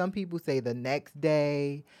hear some people say the next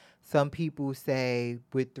day. Some people say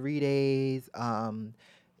with 3 days.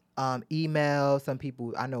 Email. Some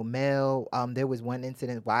people, I know, mail. There was one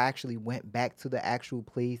incident where I actually went back to the actual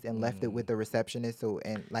place and left it with the receptionist. Bought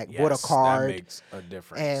a card. That makes a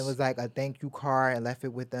difference. And it was like a thank you card and left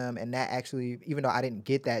it with them. And that actually, even though I didn't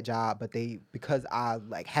get that job, but because I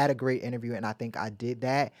had a great interview and I think I did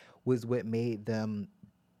that, was what made them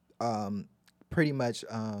pretty much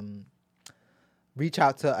reach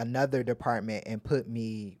out to another department and put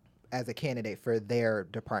me as a candidate for their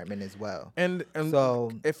department as well. And so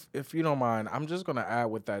if you don't mind, I'm just gonna add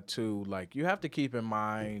with that too. Like, you have to keep in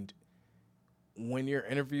mind when you're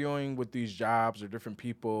interviewing with these jobs or different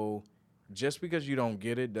people, just because you don't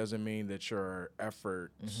get it doesn't mean that your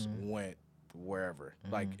efforts went wherever.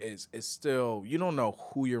 Like, it's still, you don't know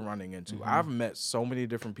who you're running into. I've met so many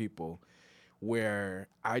different people where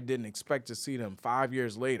I didn't expect to see them 5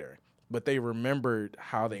 years later, but they remembered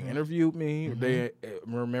how they interviewed me. They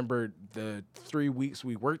remembered the 3 weeks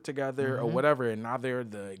we worked together or whatever, and now they're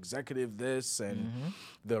the executive this and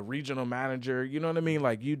the regional manager. You know what I mean?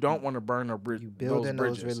 Like, you don't want to burn those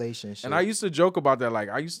bridges. Relationships. And I used to joke about that. Like,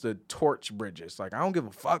 I used to torch bridges. Like, I don't give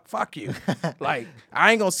a fuck. Fuck you. Like,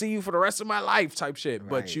 I ain't gonna see you for the rest of my life type shit.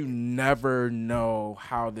 But you never know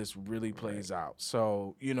how this really plays out.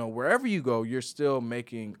 So, you know, wherever you go, you're still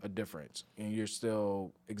making a difference, and you're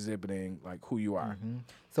still exhibiting like who you are.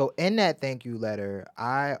 So in that thank you letter,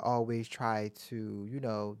 I always try to, you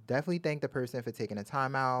know, definitely thank the person for taking the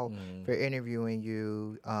time out, for interviewing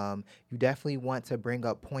you. You definitely want to bring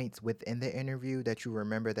up points within the interview that you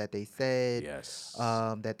remember that they said,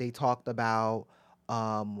 that they talked about,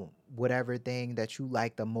 whatever thing that you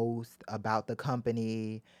like the most about the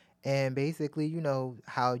company. And basically, you know,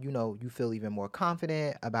 how, you know, you feel even more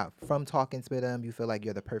confident about from talking to them. You feel like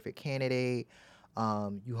you're the perfect candidate.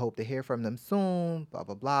 You hope to hear from them soon, blah,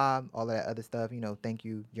 blah, blah, all of that other stuff. You know, thank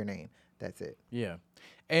you, your name. That's it. Yeah.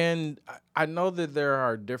 And I know that there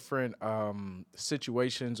are different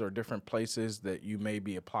situations or different places that you may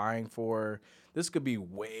be applying for. This could be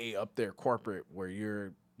way up there corporate where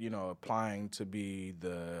you're, you know, applying to be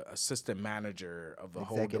the assistant manager of the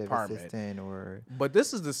Executive whole department. Assistant But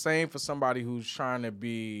this is the same for somebody who's trying to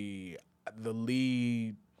be the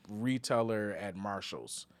lead retailer at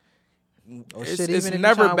Marshall's. It's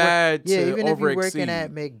never bad to even if you're working overexceed.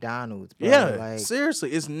 at McDonald's, bro. Yeah, Like,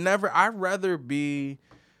 seriously, it's never. I'd rather be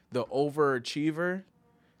the overachiever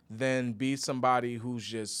than be somebody who's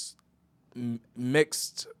just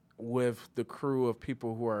mixed with the crew of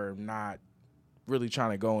people who are not really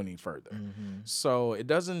trying to go any further. So it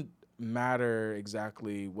doesn't matter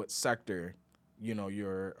exactly what sector, you know,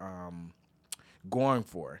 you're going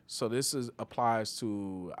for. So this applies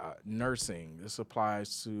to nursing. This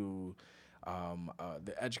applies to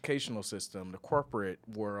the educational system, the corporate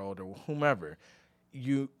world, or whomever.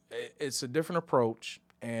 It's a different approach,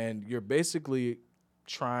 and you're basically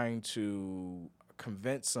trying to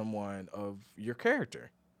convince someone of your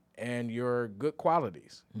character and your good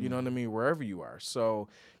qualities. You know what I mean? Wherever you are. So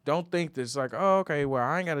don't think this like, oh, okay, well,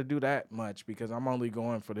 I ain't got to do that much because I'm only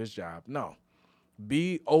going for this job. No.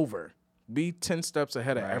 Be 10 steps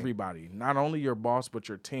ahead of everybody. Not only your boss, but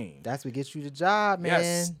your team. that's what gets you the job, man.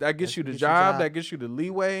 Yes, that gets you the job. That gets you the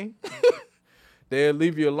leeway. They'll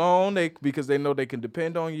leave you alone because they know they can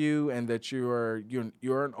depend on you and that you're an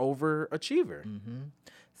overachiever.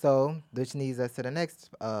 So, which leads us to the next,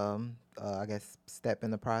 I guess, step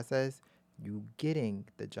in the process. You getting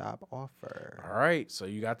the job offer. All right. So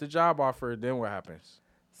you got the job offer. Then what happens?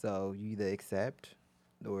 So you either accept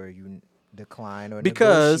or you decline or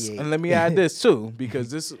because, negotiate. and let me add this too, because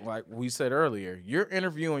this is like we said earlier, you're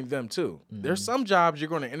interviewing them too. There's some jobs you're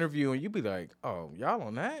going to interview and you be like, oh, y'all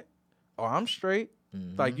on that? Oh, I'm straight.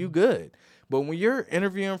 Like, you good. But when you're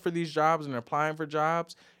interviewing for these jobs and applying for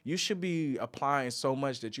jobs, you should be applying so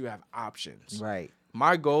much that you have options. Right.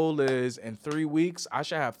 My goal is in 3 weeks, I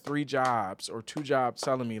should have 3 jobs or 2 jobs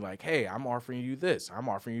telling me like, hey, I'm offering you this. I'm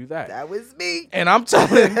offering you that. That was me. And I'm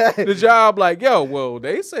telling the job like, yo, well,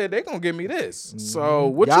 they said they're going to give me this. So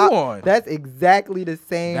what you on? That's exactly the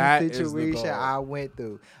same That situation I went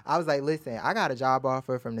through. I was like, listen, I got a job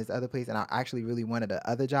offer from this other place and I actually really wanted the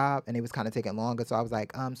other job and it was kind of taking longer. So I was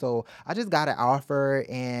like, so I just got an offer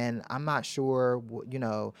and I'm not sure, you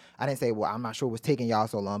know, I didn't say, well, I'm not sure what's taking y'all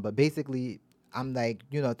so long, but basically I'm like,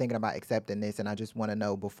 you know, thinking about accepting this, and I just want to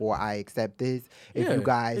know before I accept this if you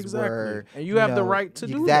guys were, and you have the right to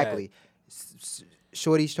do that. Exactly.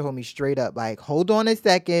 Shorty told me straight up, like, hold on a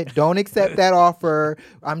second, don't accept that offer.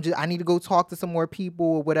 I need to go talk to some more people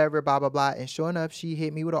or whatever, blah blah blah. And sure enough, she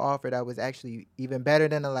hit me with an offer that was actually even better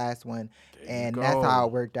than the last one, and that's how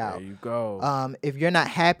it worked out. There you go. If you're not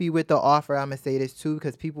happy with the offer, I'm gonna say this too,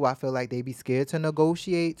 because people, I feel like they be scared to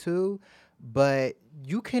negotiate too. But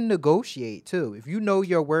you can negotiate too. If you know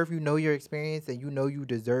your worth, you know your experience, and you know you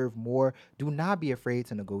deserve more, do not be afraid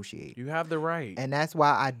to negotiate. You have the right. And that's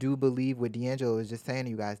why I do believe what D'Angelo is just saying to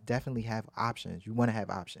you guys, definitely have options. You want to have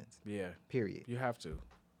options. Yeah. Period. You have to.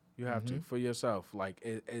 You have to for yourself. Like,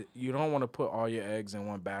 you don't want to put all your eggs in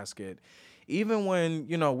one basket. Even when,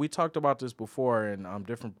 you know, we talked about this before in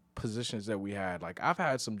different positions that we had. Like, I've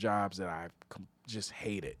had some jobs that I just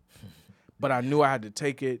hated. But I knew I had to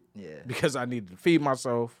take it because I needed to feed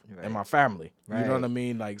myself and my family. You know what I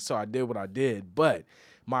mean? Like, so I did what I did. But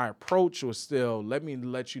my approach was still, let me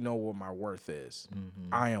let you know what my worth is.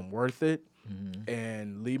 I am worth it,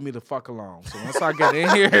 and leave me the fuck alone. So once I get in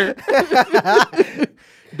here,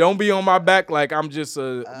 don't be on my back like I'm just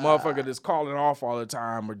a motherfucker that's calling off all the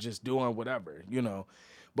time or just doing whatever, you know.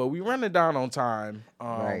 But we run it down on time.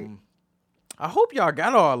 I hope y'all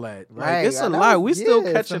got all that. Right. Like, it's a lot. We still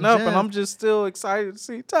catching up, and I'm just still excited to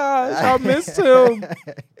see Taj. I missed him.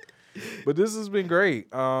 But this has been great.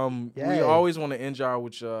 We always want to end y'all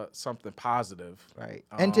with something positive. Right.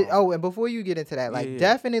 And and before you get into that, like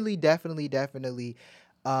definitely,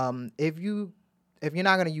 if you're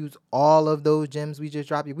not gonna use all of those gems we just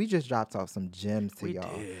dropped off some gems to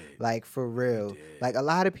y'all. Did. Like for real. Like a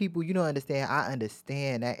lot of people, you don't understand. I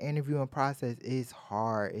understand that interviewing process is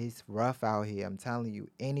hard. It's rough out here. I'm telling you,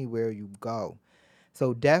 anywhere you go.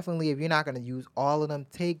 So definitely, if you're not gonna use all of them,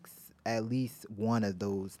 take at least one of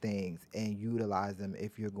those things and utilize them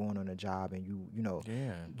if you're going on a job and you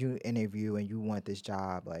interview and you want this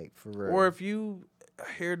job, like for real. Or if you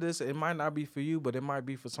hear this, it might not be for you, but it might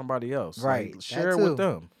be for somebody else. Right. Like, share it with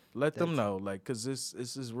them. Let them know, like, because this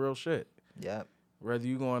is real shit. Yep. Whether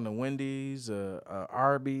you going to Wendy's,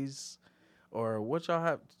 Arby's, or what y'all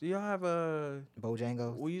have. Do y'all have a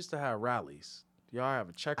Bojangles? We used to have rallies. Y'all have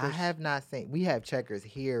a Checkers? I have not seen. We have Checkers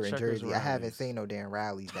here in Jersey. Rallies. I haven't seen no damn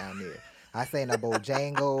rallies down there. I seen the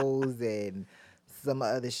Bojangles and some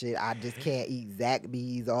other shit. I just can't eat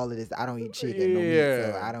Zaxby's, all of this. I don't eat chicken, no meat,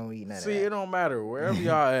 so I don't eat none of that. See, it don't matter. Wherever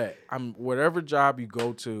y'all at, whatever job you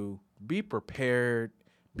go to, be prepared,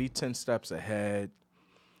 be 10 steps ahead,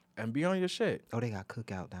 and be on your shit. Oh, they got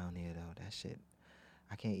cookout down there, though. That shit.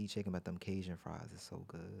 I can't eat chicken, but them Cajun fries is so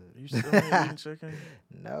good. You still ain't eating chicken?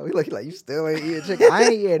 No, he looking like you still ain't eating chicken. I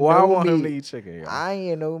ain't eating I want meat. him to eat chicken, y'all. I ain't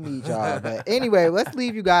eating no meat, y'all. But anyway, let's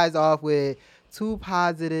leave you guys off with 2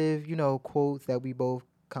 positive, quotes that we both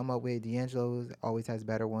come up with. D'Angelo always has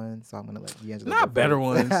better ones, so I'm gonna let D'Angelo. Not better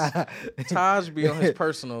ones. Taj be on his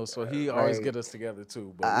personal, so he always get us together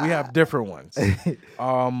too. But we have different ones.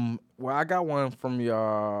 Well, I got one from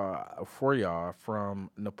y'all from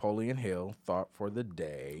Napoleon Hill. Thought for the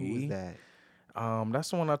day. Who's that? That's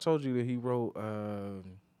the one I told you that he wrote.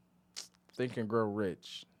 Think and Grow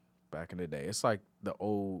Rich. Back in the day, it's like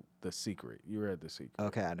The Secret. You read The Secret?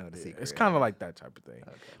 Okay, I know The Secret. It's kind of like that type of thing.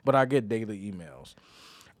 Okay. But I get daily emails.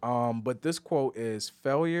 But this quote is,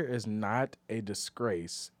 failure is not a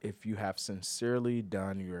disgrace if you have sincerely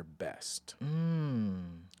done your best.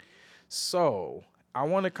 So I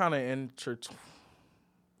want to kind of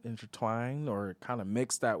intertwine or kind of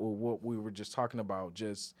mix that with what we were just talking about,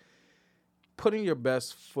 just putting your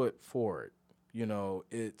best foot forward.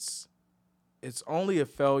 It's only a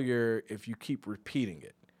failure if you keep repeating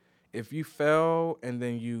it. If you fail and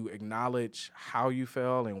then you acknowledge how you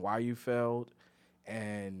fell and why you failed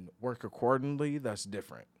and work accordingly, that's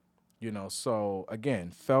different. So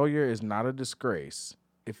again, failure is not a disgrace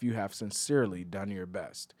if you have sincerely done your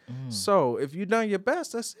best. So if you've done your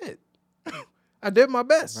best, that's it. I did my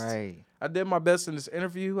best. Right. I did my best in this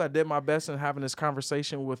interview. I did my best in having this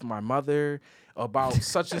conversation with my mother about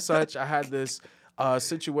such and such. I had this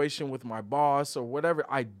situation with my boss or whatever.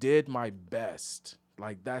 I did my best.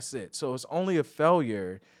 Like, that's it. So it's only a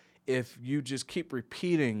failure if you just keep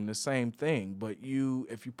repeating the same thing. But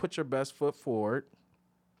if you put your best foot forward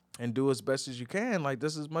and do as best as you can, like,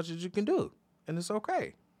 this is as much as you can do. And it's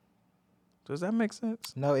okay. Does that make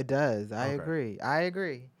sense? No, it does. I agree.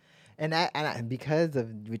 And because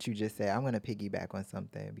of what you just said, I'm going to piggyback on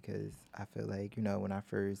something because I feel like, when I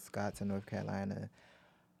first got to North Carolina,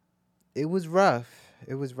 it was rough.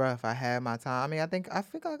 I had my time. I mean, I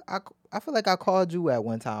feel like I called you at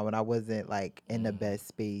one time when I wasn't like in the best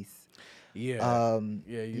space. Yeah.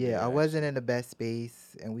 I wasn't in the best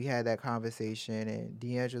space, and we had that conversation. And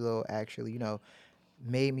D'Angelo actually,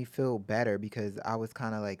 made me feel better because I was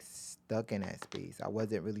kind of like stuck in that space. I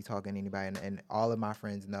wasn't really talking to anybody, and all of my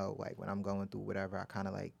friends know, like, when I'm going through whatever, I kind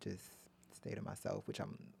of like just stay to myself, which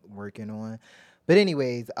I'm working on. But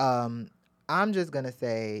anyways, I'm just going to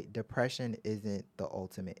say depression isn't the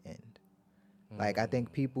ultimate end. Like, I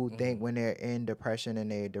think people think when they're in depression and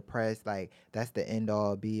they're depressed, like, that's the end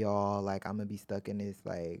all be all. Like, I'm going to be stuck in this.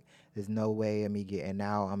 Like, there's no way of me getting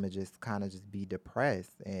out. I'm going to just kind of just be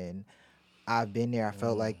depressed. And I've been there. I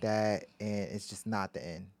felt like that. And it's just not the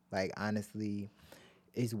end. Like, honestly,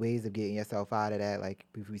 it's ways of getting yourself out of that. Like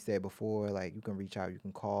we said before, like, you can reach out. You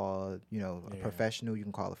can call, a professional. You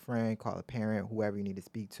can call a friend, call a parent, whoever you need to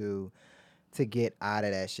speak to get out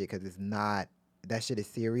of that shit, because it's not, that shit is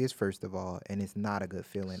serious, first of all, and it's not a good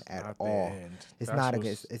feeling at all. It's not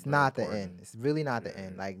the end. It's really not the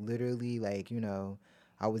end. Like, literally, like,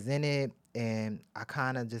 I was in it, and I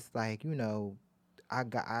kind of just like,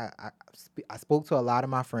 I spoke to a lot of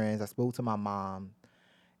my friends. I spoke to my mom,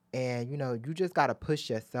 and you just gotta push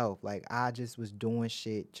yourself. Like, I just was doing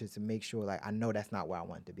shit just to make sure, like, I know that's not where I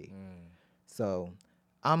want to be. So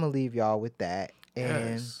I'm gonna leave y'all with that.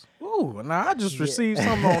 And yes. Ooh, now I just received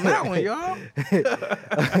something on that one, y'all.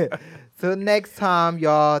 So next time,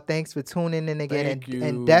 y'all, thanks for tuning in again. Thank you.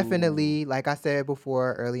 And definitely, like I said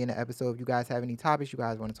before early in the episode, if you guys have any topics you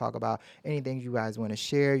guys want to talk about, anything you guys want to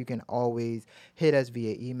share, you can always hit us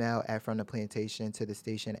via email at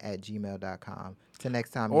fromtheplantation@gmail.com. Till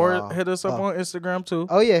next time, Or y'all. hit us up on Instagram too.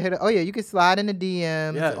 Oh yeah, you can slide in the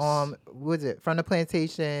DMs. Yes. What is it? From the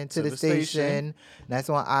plantation to the station. That's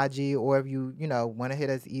on IG. Or if you want to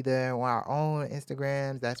hit us either on our own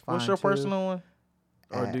Instagrams, that's fine. What's your too. personal one?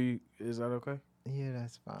 Or is that okay? Yeah,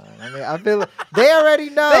 that's fine. I mean, I feel like they already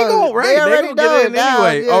know. They already know get it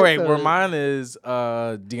anyway. Yeah, all right, well, mine is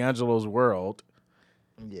D'Angelo's World.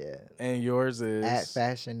 Yeah. And yours is at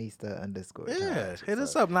fashionista_. Yeah, hit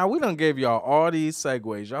us up. Now we done gave y'all all these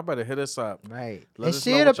segues. Y'all better hit us up. Right. Let and us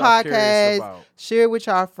share know the what y'all curious podcast. about. Share with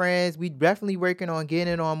y'all friends. We definitely working on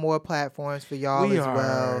getting it on more platforms for y'all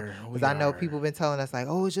well. Because I know people been telling us like,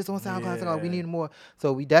 oh, it's just on SoundCloud. Yeah. We need more.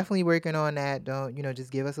 So we definitely working on that. Don't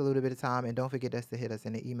just give us a little bit of time, and don't forget us to hit us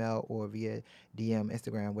in the email or via DM,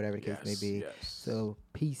 Instagram, whatever the case may be. Yes. So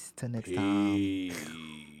peace till next time.